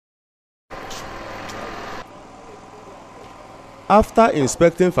After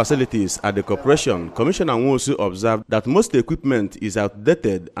inspecting facilities at the corporation, Commissioner Nwosu observed that most equipment is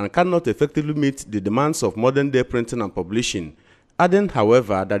outdated and cannot effectively meet the demands of modern-day printing and publishing, adding,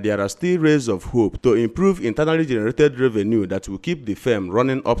 however, that there are still rays of hope to improve internally generated revenue that will keep the firm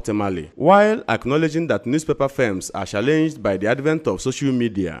running optimally, while acknowledging that newspaper firms are challenged by the advent of social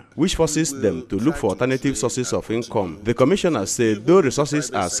media, which forces them to look for alternative sources of income. The commissioner said though resources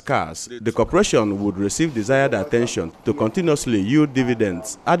are scarce, the corporation would receive desired attention to continuously yield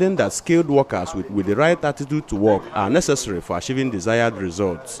dividends, adding that skilled workers with the right attitude to work are necessary for achieving desired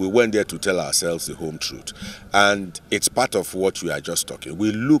results. We went there to tell ourselves the home truth, and it's part of what we are just talking.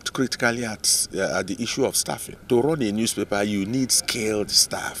 We looked critically at the issue of staffing. To run a newspaper, you need skilled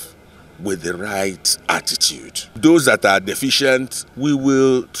staff with the right attitude. Those that are deficient, we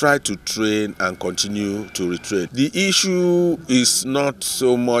will try to train and continue to retrain. The issue is not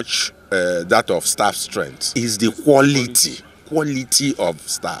so much that of staff strength, it's the quality of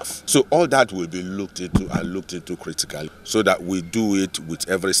staff. So all that will be looked into critically, so that we do it with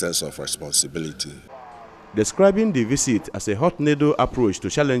every sense of responsibility. Describing the visit as a hot needle approach to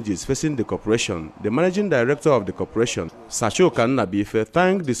challenges facing the corporation, the managing director of the corporation, Sachoka Nnabife,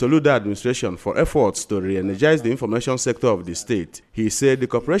 thanked the Soludo administration for efforts to re-energize the information sector of the state. He said the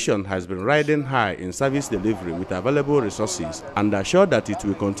corporation has been riding high in service delivery with available resources and assured that it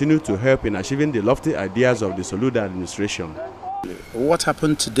will continue to help in achieving the lofty ideas of the Soludo administration. What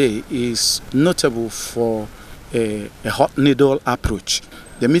happened today is notable for a hot needle approach.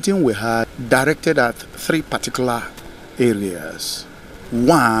 The meeting we had directed at three particular areas.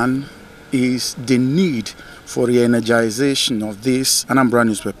 One is the need for re-energization of these Anambra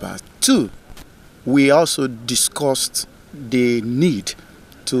newspapers. Two, we also discussed the need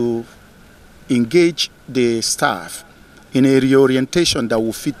to engage the staff in a reorientation that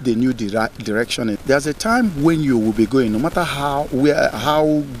will fit the new direction. There's a time when you will be going, no matter how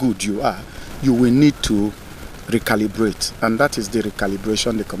good you are, you will need to recalibrate, and that is the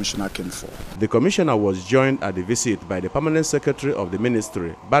recalibration the commissioner came for. The commissioner was joined at the visit by the permanent secretary of the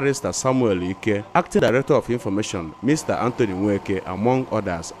ministry, Barrister Samuel Ike, acting director of information, Mr. Anthony Nweke, among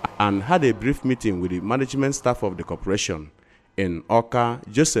others, and had a brief meeting with the management staff of the corporation. In Oka,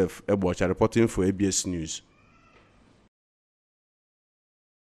 Joseph Ebocha reporting for ABS News.